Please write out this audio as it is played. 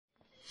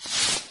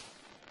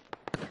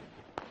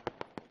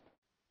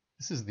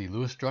This is the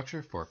Lewis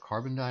structure for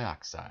carbon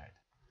dioxide.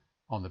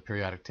 On the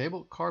periodic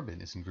table, carbon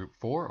is in group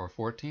 4 or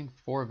 14,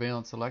 4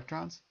 valence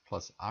electrons,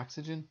 plus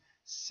oxygen,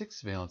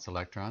 6 valence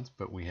electrons,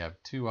 but we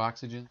have 2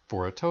 oxygen,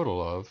 for a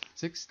total of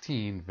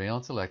 16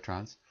 valence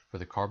electrons for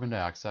the carbon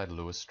dioxide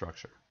Lewis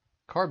structure.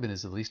 Carbon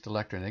is the least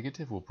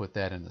electronegative. We'll put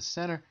that in the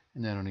center,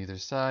 and then on either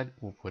side,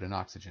 we'll put an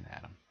oxygen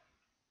atom.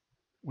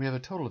 We have a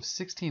total of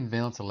 16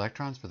 valence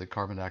electrons for the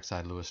carbon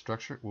dioxide Lewis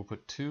structure. We'll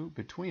put 2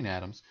 between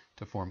atoms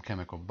to form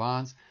chemical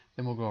bonds.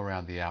 Then we'll go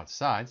around the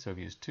outside. So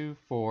we've used 2,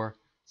 4,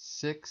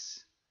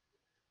 6,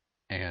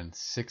 and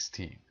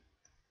 16.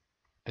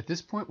 At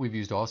this point, we've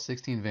used all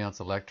 16 valence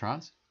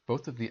electrons.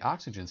 Both of the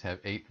oxygens have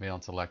 8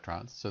 valence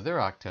electrons, so their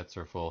octets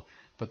are full,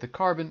 but the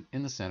carbon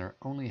in the center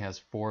only has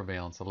 4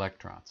 valence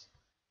electrons.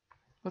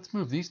 Let's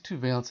move these 2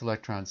 valence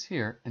electrons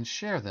here and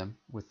share them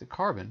with the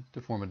carbon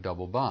to form a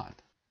double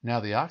bond. Now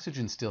the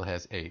oxygen still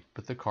has 8,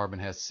 but the carbon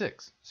has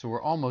 6, so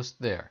we're almost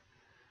there.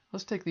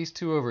 Let's take these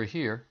 2 over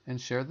here and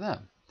share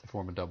them to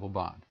form a double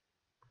bond.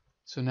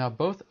 So now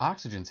both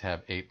oxygens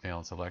have 8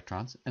 valence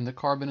electrons, and the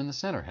carbon in the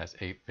center has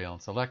 8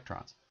 valence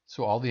electrons.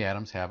 So all the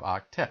atoms have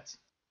octets.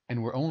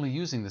 And we're only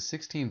using the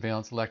 16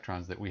 valence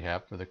electrons that we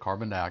have for the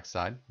carbon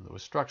dioxide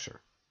Lewis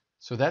structure.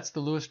 So that's the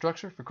Lewis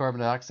structure for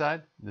carbon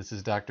dioxide. This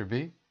is Dr.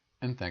 B,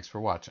 and thanks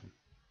for watching.